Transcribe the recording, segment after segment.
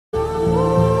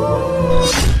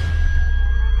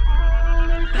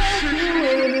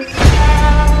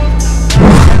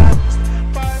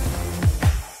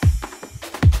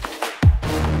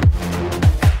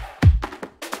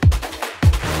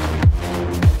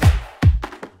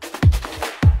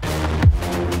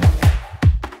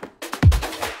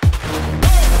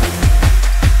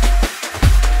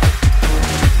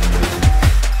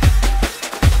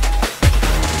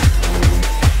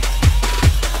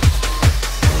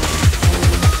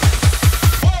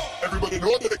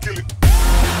know that they kill it.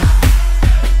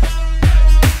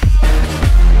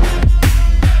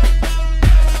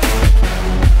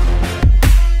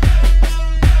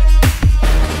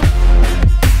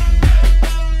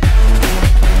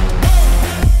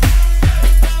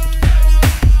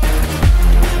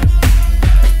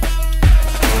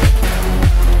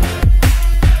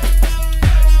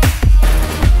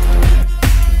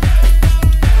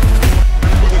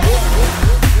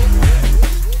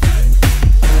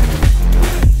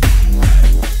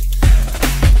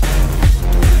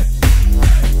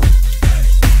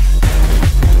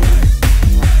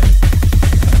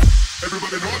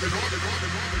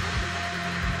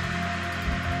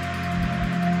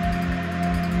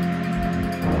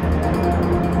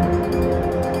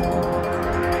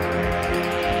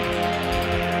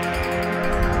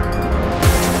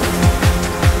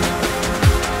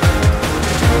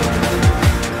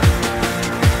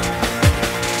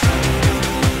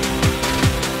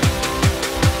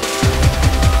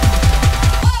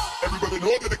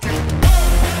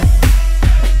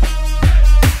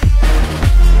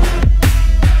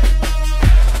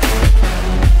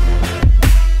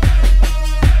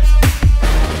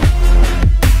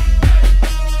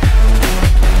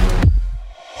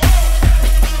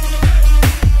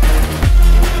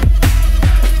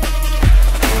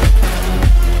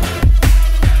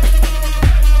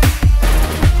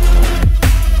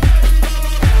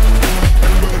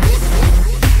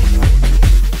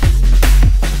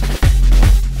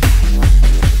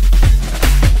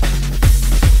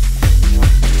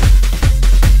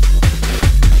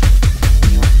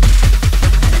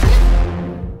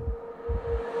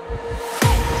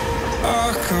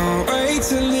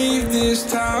 To leave this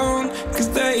town, 'cause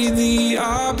lately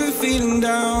I've been feeling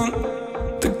down.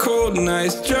 The cold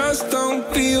nights just don't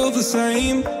feel the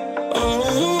same. Oh,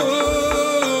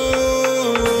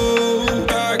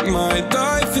 like my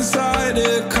life inside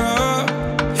a car,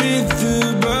 hit the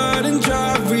button,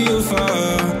 drive real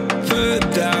far, put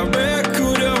that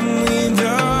record on me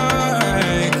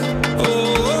like,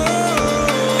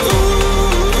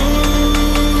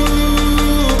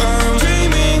 I'm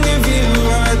dreaming of you,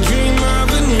 I dream of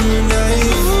a new night.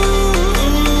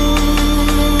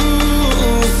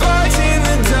 Fighting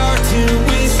the dark till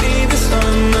we see the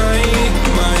sunlight.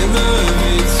 My love,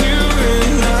 it's you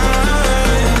and I.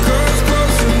 Close,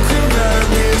 close and cool like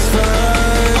this fire.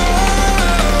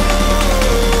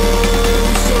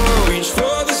 So reach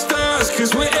for the stars,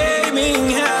 'cause we're aiming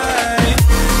high.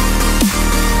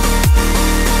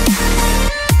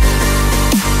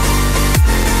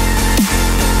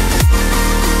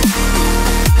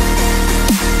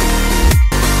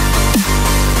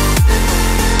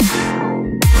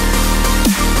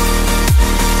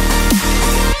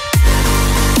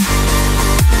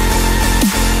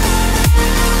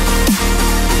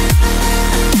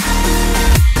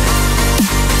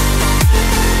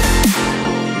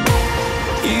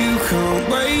 You can't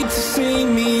wait to see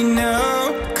me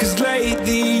now, 'cause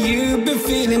lately you've been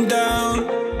feeling down.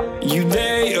 You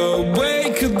lay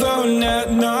awake alone at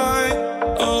night.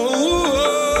 Oh,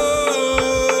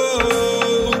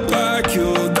 like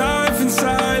your life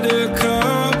inside a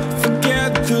car.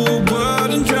 Forget the world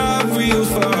and drive real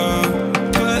far.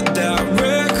 Put that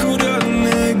record on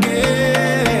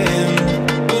again.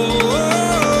 Oh,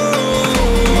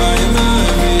 my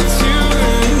love, it's you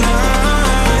and I.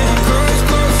 Close,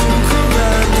 close and cool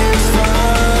like this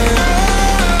fire.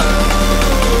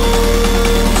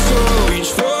 So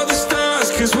reach for the stars,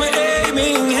 'cause we're